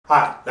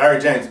Hi, Larry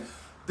James.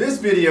 This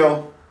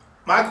video,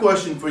 my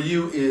question for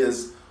you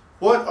is,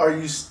 what are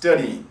you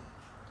studying?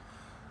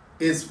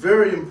 It's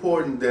very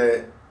important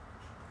that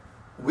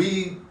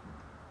we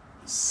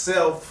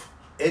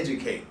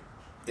self-educate.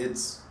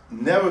 It's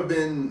never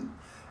been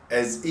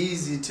as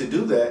easy to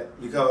do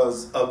that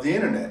because of the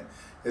internet.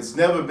 It's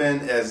never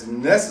been as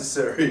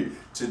necessary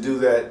to do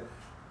that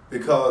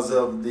because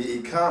of the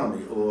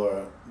economy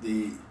or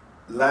the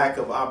lack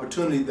of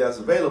opportunity that's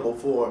available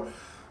for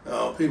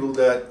people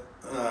that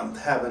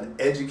have an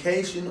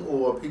education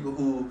or people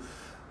who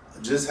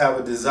just have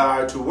a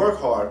desire to work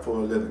hard for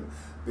a living.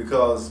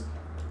 Because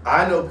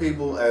I know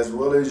people as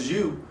well as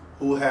you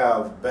who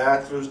have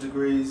bachelor's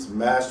degrees,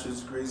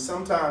 master's degrees,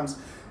 sometimes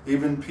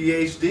even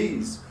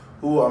PhDs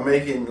who are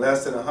making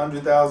less than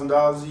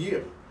 $100,000 a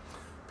year.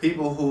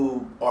 People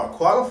who are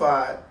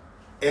qualified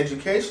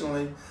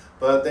educationally,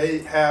 but they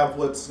have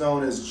what's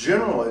known as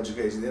general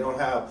education. They don't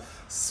have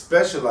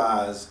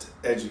specialized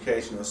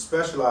education or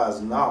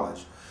specialized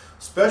knowledge.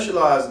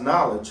 Specialized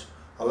knowledge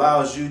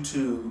allows you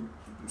to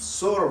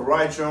sort of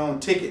write your own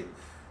ticket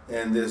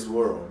in this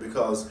world,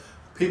 because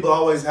people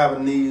always have a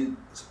need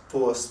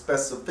for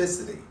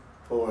specificity,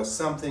 for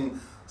something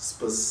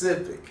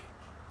specific.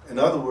 In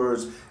other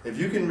words, if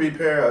you can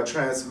repair a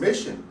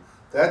transmission,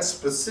 that's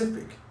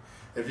specific.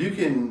 If you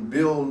can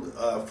build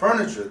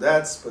furniture,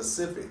 that's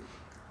specific.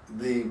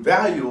 The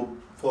value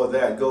for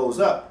that goes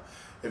up.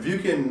 If you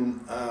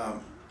can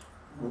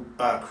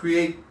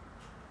create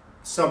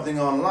something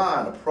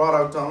online, a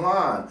product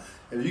online,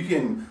 if you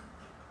can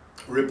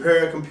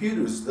repair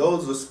computers,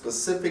 those are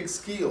specific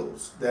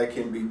skills that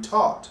can be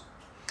taught.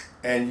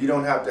 And you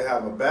don't have to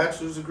have a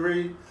bachelor's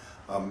degree,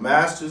 a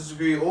master's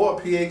degree, or a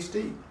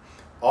PhD.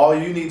 All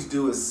you need to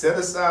do is set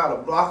aside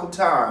a block of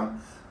time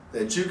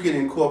that you can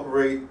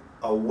incorporate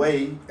a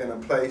way and a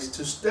place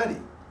to study.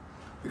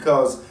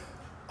 Because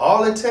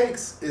all it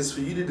takes is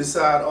for you to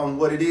decide on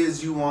what it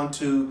is you want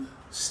to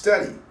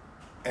study.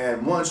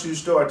 And once you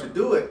start to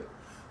do it,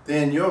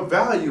 then your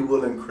value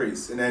will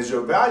increase. And as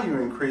your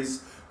value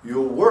increases,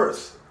 your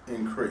worth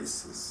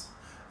increases.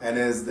 And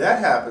as that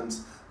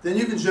happens, then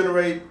you can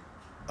generate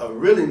a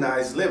really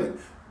nice living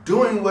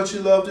doing what you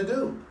love to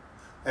do.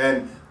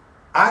 And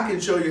I can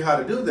show you how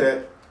to do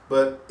that,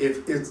 but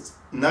if it's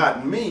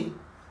not me,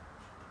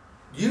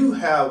 you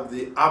have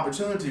the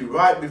opportunity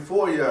right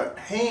before your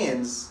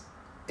hands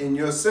in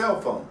your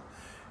cell phone,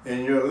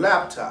 in your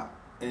laptop,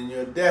 in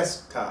your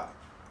desktop.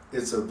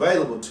 It's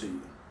available to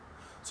you.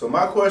 So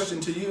my question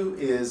to you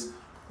is,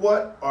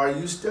 what are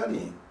you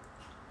studying?